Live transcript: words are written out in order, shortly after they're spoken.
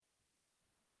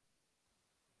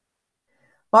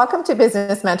Welcome to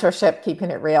Business Mentorship, Keeping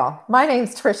It Real. My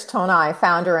name's Trish Tonai,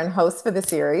 founder and host for the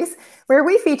series, where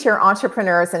we feature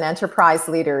entrepreneurs and enterprise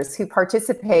leaders who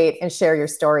participate and share your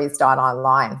stories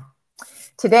online.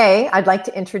 Today, I'd like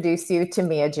to introduce you to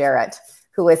Mia Jarrett,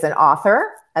 who is an author,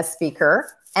 a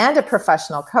speaker, and a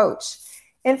professional coach.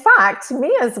 In fact,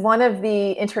 Mia is one of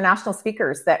the international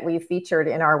speakers that we featured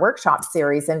in our workshop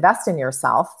series, Invest in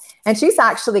Yourself. And she's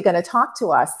actually going to talk to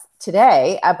us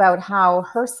today about how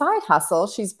her side hustle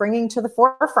she's bringing to the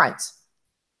forefront.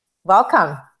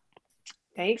 Welcome.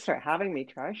 Thanks for having me,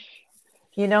 Trish.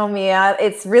 You know, Mia,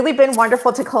 it's really been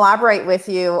wonderful to collaborate with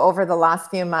you over the last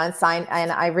few months. And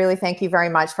I really thank you very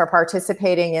much for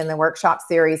participating in the workshop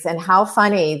series. And how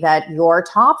funny that your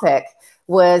topic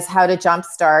was how to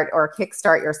jumpstart or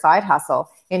kickstart your side hustle.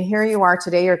 And here you are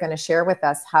today, you're going to share with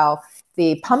us how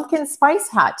the pumpkin spice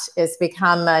hut has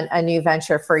become a new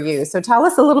venture for you. So tell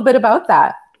us a little bit about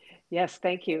that. Yes,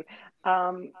 thank you.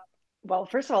 Well,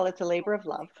 first of all, it's a labor of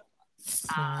love.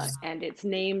 And it's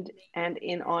named and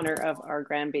in honor of our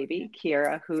grandbaby,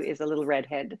 Kiara, who is a little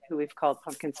redhead who we've called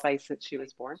Pumpkin Spice since she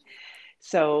was born.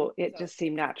 So it just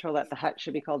seemed natural that the hut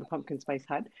should be called the Pumpkin Spice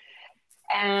Hut.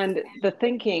 And the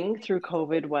thinking through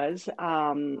COVID was,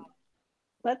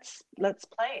 let's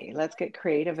play, let's get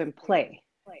creative and play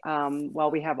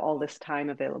while we have all this time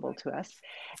available to us.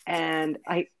 And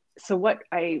what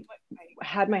I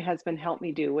had my husband help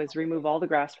me do was remove all the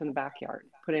grass from the backyard,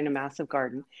 put in a massive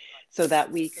garden so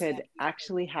that we could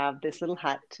actually have this little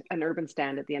hut, an urban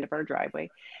stand at the end of our driveway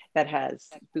that has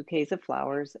bouquets of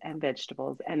flowers and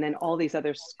vegetables, and then all these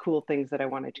other cool things that I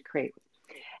wanted to create.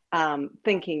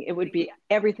 Thinking it would be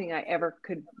everything I ever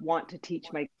could want to teach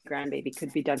my grandbaby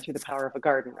could be done through the power of a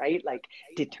garden, right? Like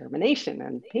determination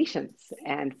and patience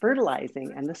and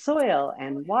fertilizing and the soil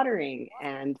and watering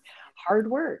and hard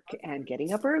work and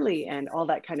getting up early and all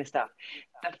that kind of stuff.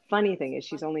 The funny thing is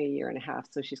she's only a year and a half,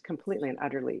 so she's completely and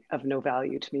utterly of no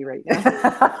value to me right now.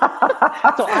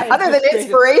 So other than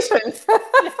inspiration.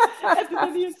 Other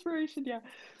than the inspiration, yeah.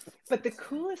 But the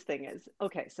coolest thing is,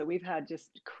 okay, so we've had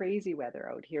just crazy weather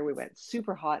out here. We went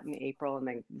super hot in April and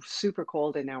then super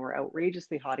cold, and now we're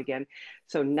outrageously hot again.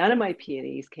 So none of my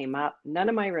peonies came up, none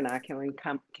of my ranunculum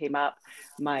came up.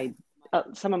 My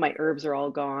some of my herbs are all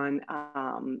gone.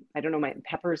 I don't know, my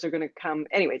peppers are going to come.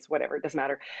 Anyways, whatever, it doesn't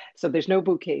matter. So there's no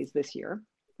bouquets this year,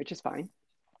 which is fine.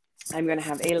 I'm going to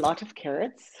have a lot of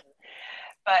carrots.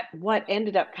 But what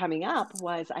ended up coming up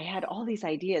was I had all these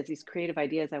ideas, these creative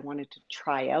ideas I wanted to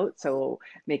try out. So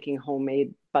making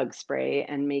homemade bug spray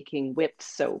and making whipped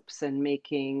soaps and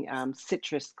making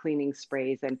citrus cleaning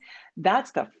sprays. And that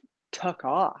stuff took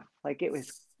off. Like it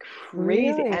was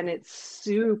crazy. Really? And it's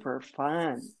super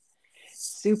fun.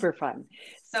 Super fun.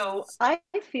 So I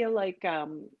feel like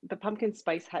the Pumpkin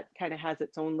Spice Hut kind of has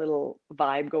its own little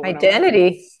vibe going on.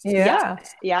 Identity. Yeah, Yeah.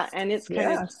 yeah, and it's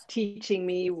kind of Yes. teaching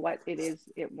me what it is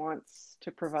it wants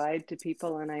to provide to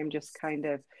people, and I'm just kind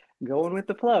of going with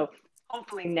the flow.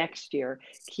 Hopefully next year,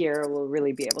 Kiera will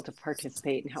really be able to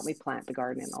participate and help me plant the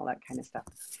garden and all that kind of stuff.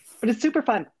 But it's super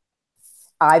fun.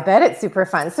 I bet it's super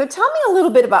fun. So tell me a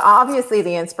little bit about, obviously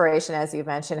the inspiration, as you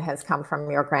mentioned, has come from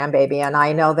your grandbaby. And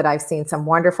I know that I've seen some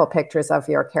wonderful pictures of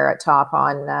your carrot top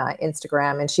on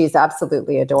Instagram, and she's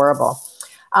absolutely adorable.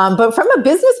 But from a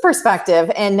business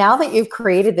perspective, and now that you've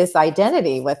created this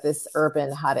identity with this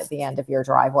urban hut at the end of your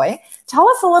driveway, tell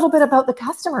us a little bit about the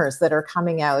customers that are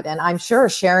coming out and I'm sure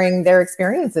sharing their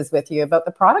experiences with you about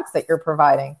the products that you're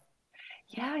providing.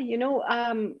 Yeah,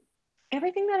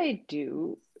 everything that I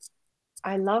do,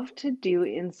 I love to do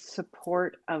in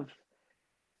support of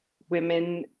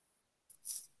women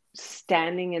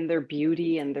standing in their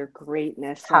beauty and their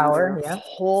greatness and Power, their yeah.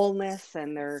 wholeness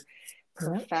and their Yeah.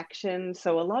 perfection.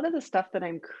 So a lot of the stuff that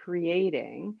I'm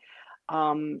creating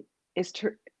um, is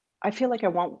to, I feel like I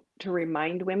want to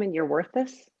remind women you're worth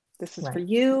this. This is for Right.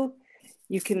 you.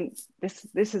 You can,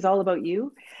 this is all about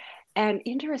you. And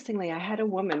interestingly, I had a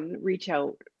woman reach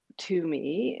out to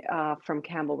me from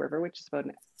Campbell River, which is about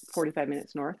 45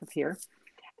 minutes north of here,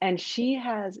 and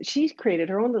she's created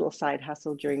her own little side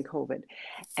hustle during COVID,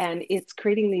 and it's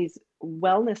creating these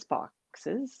wellness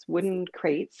boxes, wooden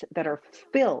crates that are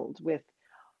filled with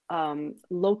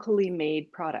locally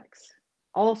made products,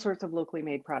 all sorts of locally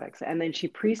made products, and then she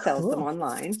pre-sells them Cool.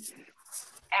 online.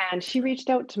 And she reached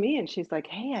out to me and she's like,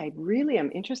 hey, I really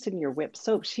am interested in your whip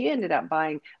soap. She ended up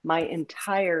buying my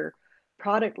entire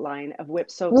product line of whip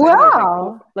soaps. I think there's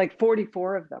Wow. like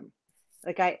 44 of them.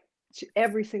 Like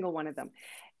every single one of them.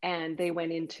 and they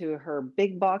went into her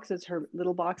big boxes, her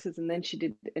little boxes, and then she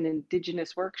did an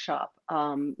Indigenous workshop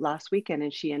last weekend,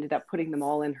 and she ended up putting them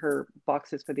all in her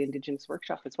boxes for the Indigenous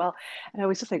workshop as well. And I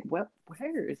was just like, "What?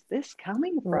 Where is this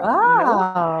coming from?" You know?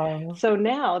 Wow. So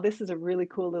now this is a really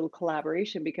cool little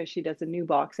collaboration because she does a new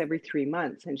box every 3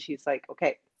 months, and she's like,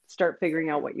 "Okay, start figuring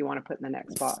out what you want to put in the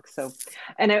next box." So,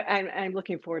 and I'm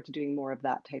looking forward to doing more of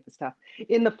that type of stuff.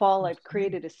 In the fall, I've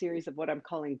created a series of what I'm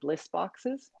calling bliss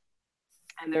boxes,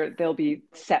 and they'll be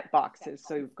set boxes.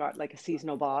 So you've got like a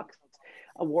seasonal box,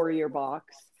 a warrior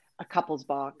box, a couples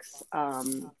box,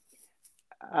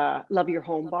 love your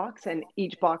home box, and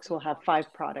each box will have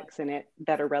 5 products in it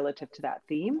that are relative to that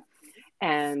theme.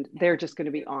 And they're just going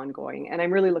to be ongoing. And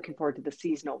I'm really looking forward to the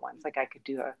seasonal ones. Like I could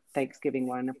do a Thanksgiving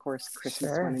one, of course,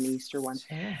 Christmas one, Sure. and Easter one.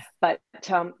 Sure. But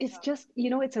it's just,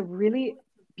 it's a really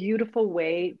beautiful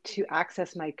way to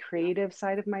access my creative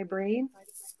side of my brain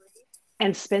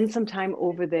and spend some time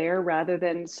over there rather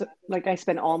than like I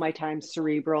spend all my time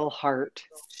cerebral, heart,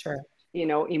 Sure.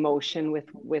 emotion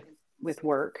with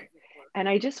work. And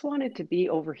I just wanted to be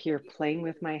over here playing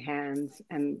with my hands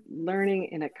and learning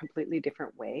in a completely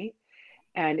different way.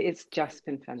 And it's just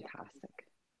been fantastic.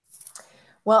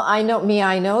 Well, I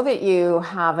know that you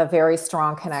have a very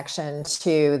strong connection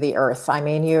to the earth. I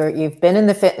mean, you've been in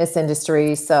the fitness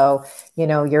industry, so,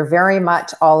 you're very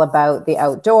much all about the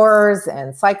outdoors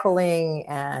and cycling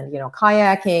and,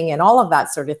 kayaking and all of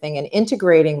that sort of thing, and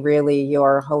integrating really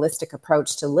your holistic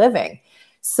approach to living.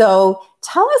 So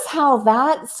tell us how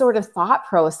that sort of thought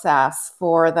process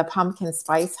for the Pumpkin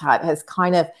Spice Hut has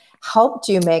kind of helped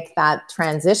you make that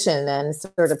transition and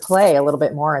sort of play a little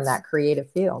bit more in that creative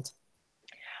field.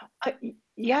 Uh,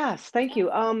 yes, thank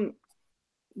you.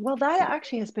 Well, that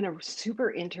actually has been a super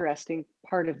interesting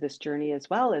part of this journey as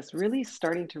well, is really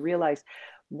starting to realize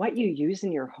what you use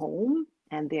in your home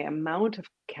and the amount of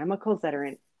chemicals that are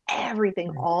in everything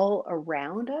Right. all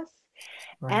around us,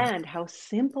 Right. and how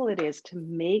simple it is to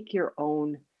make your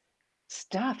own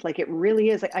stuff. Like it really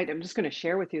is. I'm just going to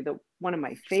share with you that one of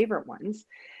my favorite ones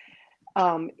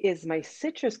is my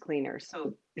citrus cleaner.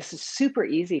 So this is super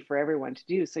easy for everyone to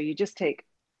do. So you just take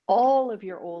all of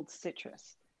your old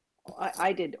citrus.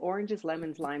 I did oranges,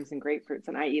 lemons, limes, and grapefruits,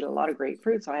 and I eat a lot of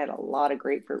grapefruit, so I had a lot of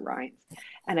grapefruit rinds.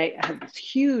 And I had this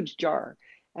huge jar,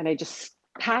 and I just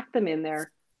packed them in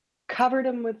there, covered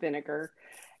them with vinegar,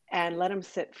 and let them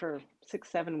sit for 6,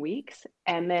 7 weeks.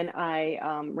 And then I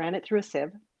ran it through a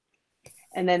sieve,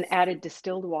 and then added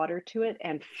distilled water to it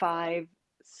and 5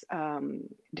 um,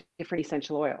 different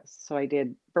essential oils. So I did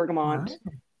Wow. bergamot,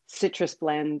 citrus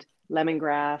blend,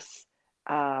 lemongrass,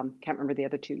 can't remember the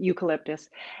other 2, eucalyptus,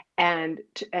 and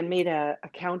made a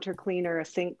counter cleaner, a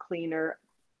sink cleaner.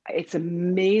 It's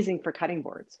amazing for cutting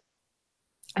boards.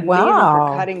 Amazing for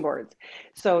Wow. cutting boards.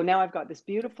 So now I've got this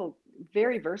beautiful,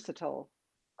 very versatile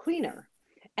cleaner.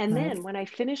 And Right. then when I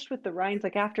finished with the rinds,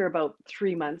 like after about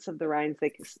 3 months of the rinds,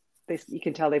 you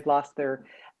can tell they've lost their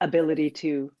ability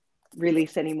to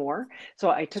release anymore. So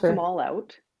I took them Sure. all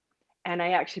out, and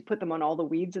I actually put them on all the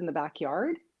weeds in the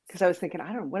backyard because I was thinking,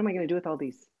 I don't know, what am I going to do with all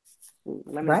these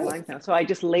lemons and Right. limes now? So I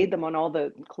just laid them on all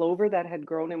the clover that had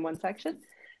grown in one section,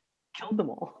 killed them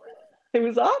all. It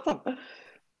was awesome.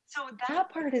 So that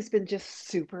part has been just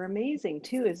super amazing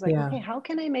too. Is like, Yeah. okay, how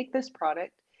can I make this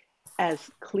product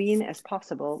as clean as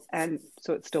possible and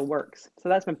so it still works? So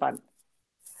that's been fun.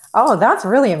 Oh, that's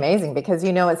really amazing because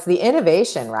it's the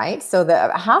innovation, right? So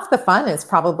the half the fun is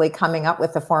probably coming up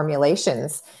with the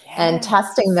formulations and Yes.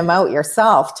 testing them out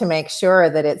yourself to make sure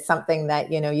that it's something that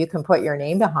you can put your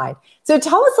name behind. So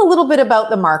tell us a little bit about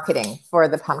the marketing for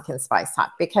the Pumpkin Spice Hut,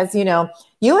 because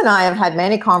you and I have had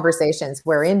many conversations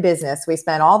where in business we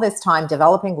spend all this time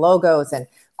developing logos and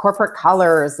corporate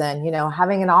colors and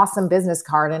having an awesome business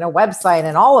card and a website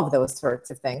and all of those sorts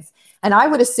of things. And I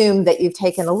would assume that you've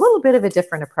taken a little bit of a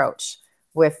different approach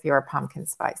with your Pumpkin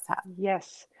Spice Hut.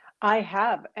 Yes, I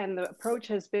have. And the approach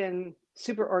has been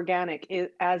super organic,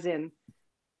 as in,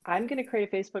 I'm going to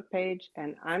create a Facebook page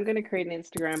and I'm going to create an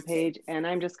Instagram page and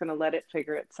I'm just going to let it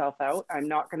figure itself out. I'm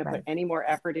not going to put Right. any more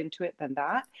effort into it than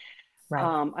that.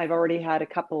 Right. I've already had a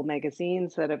couple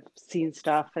magazines that have seen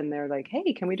stuff and they're like,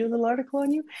 "Hey, can we do a little article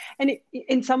on you?" And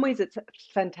in some ways it's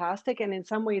fantastic, and in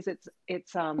some ways it's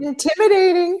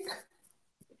Intimidating.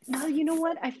 well, you know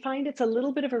what? I find it's a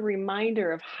little bit of a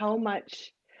reminder of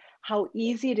how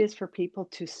easy it is for people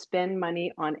to spend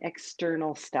money on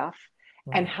external stuff,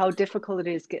 and Right. how difficult it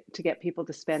is to get people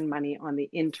to spend money on the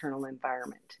internal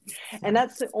environment. And Right.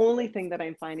 that's the only thing that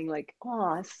I'm finding, like,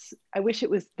 oh, I wish it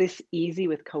was this easy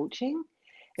with coaching.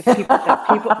 If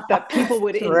people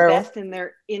would True. invest in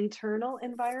their internal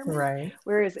environment, Right.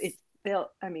 whereas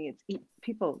I mean,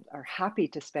 people are happy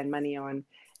to spend money on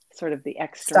sort of the Stuff.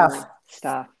 external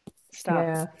stuff.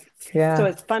 Yeah. So Yeah.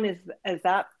 as fun as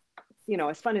that,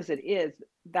 as fun as it is,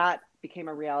 that became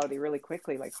a reality really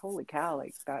quickly. Like, holy cow,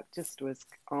 like that just was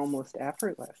almost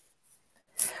effortless.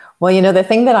 Well, the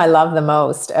thing that I love the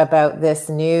most about this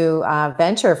new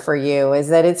venture for you is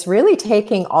that it's really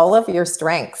taking all of your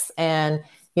strengths and,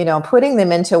 putting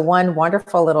them into one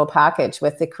wonderful little package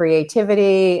with the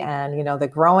creativity and, the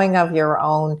growing of your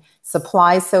own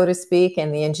supplies, so to speak,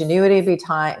 and the ingenuity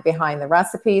behind the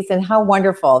recipes, and how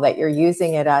wonderful that you're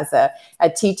using it as a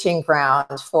teaching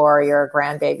ground for your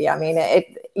grandbaby. I mean,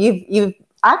 you've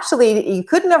actually, you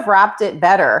couldn't have wrapped it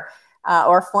better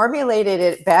or formulated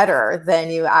it better than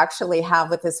you actually have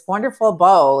with this wonderful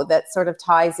bow that sort of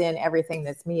ties in everything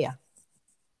that's Mia.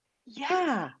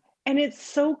 Yeah. And it's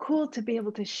so cool to be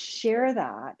able to share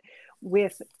that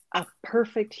with a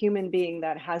perfect human being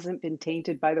that hasn't been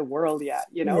tainted by the world yet,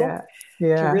 Yeah. to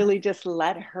Yeah. really just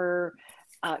let her,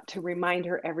 to remind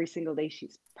her every single day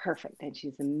she's perfect and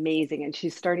she's amazing. And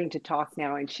she's starting to talk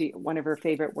now. And one of her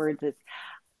favorite words is,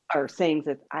 or sayings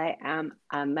is, I am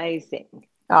amazing.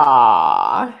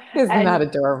 Aw, isn't that And,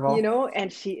 adorable?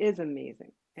 and she is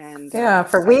amazing. And Yeah,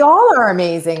 for we all are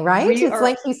amazing, right? we It's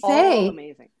like are you all say,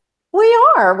 amazing. we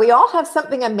are. We all have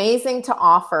something amazing to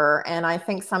offer, and I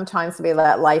think sometimes we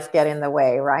let life get in the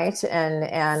way, right? And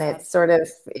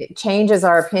it changes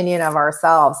our opinion of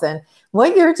ourselves. And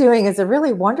what you're doing is a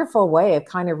really wonderful way of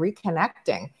kind of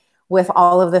reconnecting with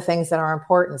all of the things that are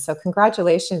important. So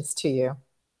congratulations to you.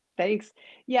 Thanks.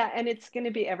 Yeah, and it's going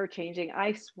to be ever changing.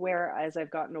 I swear, as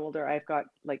I've gotten older, I've got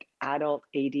like adult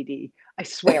ADD. I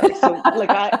swear. So like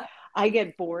I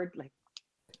get bored like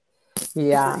super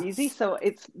Yeah. easy. So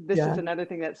this is Yeah. another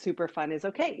thing that's super fun is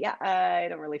okay, yeah, I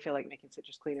don't really feel like making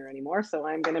citrus cleaner anymore, so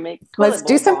I'm going to make Let's toilet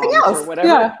do bowl something bombs or else. whatever,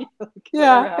 Yeah. whatever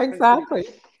Yeah, happens to be. exactly.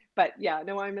 But yeah,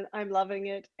 no, I'm loving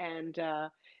it, and I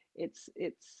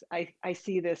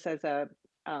see this as a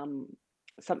um,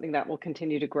 something that will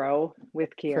continue to grow with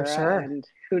For Kiera, sure. and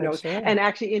who For knows. sure. And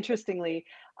actually, interestingly,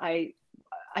 I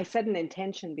I set an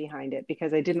intention behind it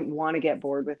because I didn't want to get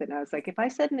bored with it. And I was like, if I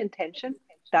set an intention,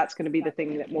 that's going to be the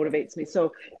thing that motivates me.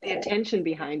 So the intention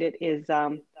behind it is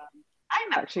I'm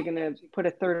actually going to put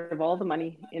a third of all the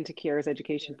money into Kiera's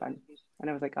education fund. And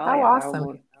I was like, oh How yeah, that awesome.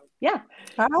 will, yeah,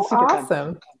 How it's super fun.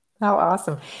 awesome. How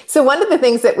awesome. So one of the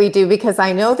things that we do, because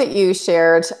I know that you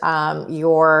shared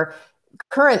your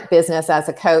current business as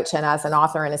a coach and as an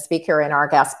author and a speaker in our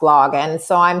guest blog. And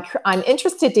so I'm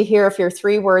interested to hear if your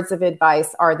 3 words of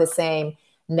advice are the same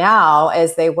now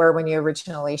as they were when you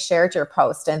originally shared your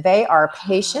post. And they are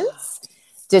patience,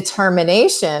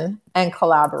 determination, and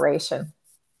collaboration.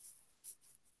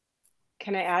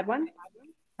 Can I add one?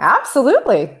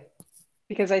 Absolutely.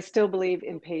 Because I still believe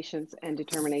in patience and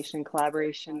determination and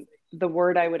collaboration. The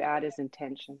word I would add is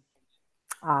intention.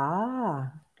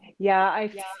 Ah, Yeah,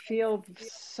 I feel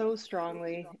so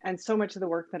strongly, and so much of the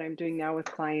work that I'm doing now with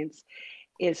clients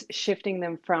is shifting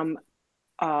them from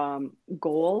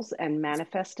goals and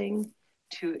manifesting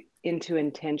to into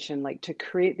intention, like to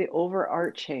create the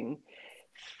overarching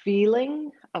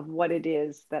feeling of what it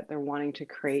is that they're wanting to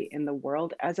create in the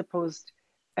world, as opposed,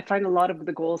 I find a lot of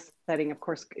the goal setting, of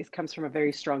course, it comes from a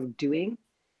very strong doing.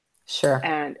 sure.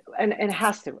 And it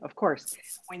has to, of course.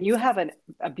 When you have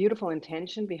a beautiful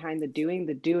intention behind the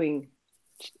doing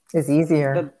Is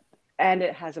easier. the and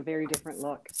it has a very different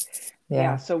look. Yeah,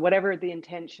 Yeah. so whatever the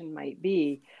intention might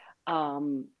be,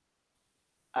 um,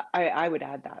 I would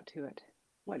add that to it.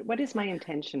 What is my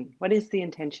intention? What is the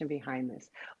intention behind this?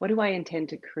 What do I intend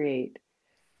to create?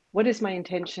 What is my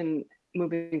intention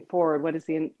moving forward? What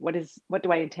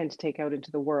do I intend to take out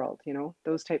into the world?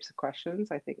 Those types of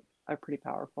questions I think are pretty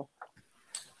powerful.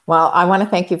 Well, I want to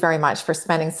thank you very much for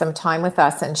spending some time with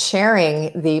us and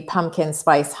sharing the Pumpkin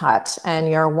Spice Hut and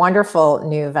your wonderful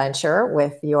new venture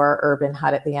with your urban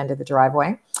hut at the end of the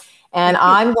driveway. And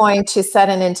I'm going to set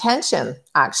an intention,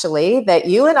 actually, that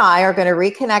you and I are going to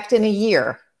reconnect in a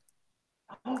year.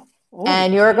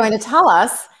 And you're going to tell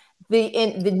us the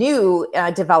new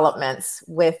developments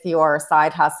with your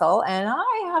side hustle. And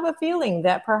I have a feeling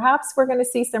that perhaps we're going to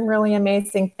see some really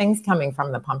amazing things coming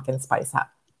from the Pumpkin Spice Hut.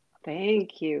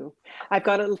 Thank you. I've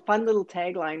got a fun little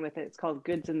tagline with it. It's called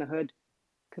Goods in the Hood,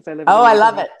 because I live in Oh, the I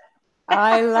love neighborhood. it.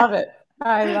 I love it.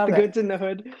 I love The it. goods in the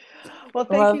hood. Well,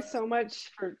 thank you so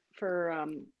much for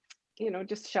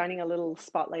just shining a little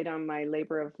spotlight on my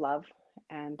labor of love.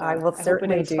 And I will I hope it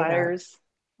certainly do that. inspires.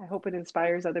 I hope it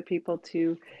inspires other people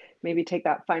to maybe take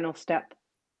that final step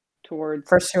towards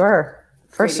For sure.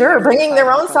 For creating sure. Bringing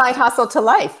their own hustle. side hustle to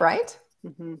life, right?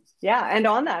 Yeah. And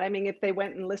on that, I mean, if they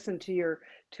went and listened to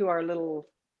our little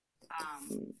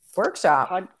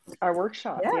Workshop. Our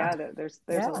workshop. Yeah. Yeah, there's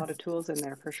a lot of tools in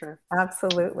there for sure.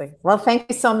 Absolutely. Well, thank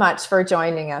you so much for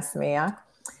joining us, Mia.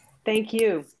 Thank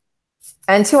you.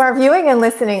 And to our viewing and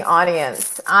listening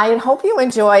audience, I hope you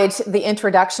enjoyed the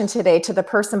introduction today to the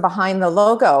person behind the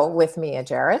logo with Mia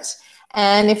Jarrett.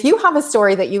 And if you have a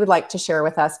story that you would like to share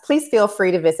with us, please feel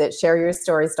free to visit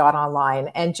shareyourstories.online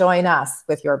and join us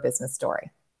with your business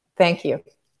story. Thank you.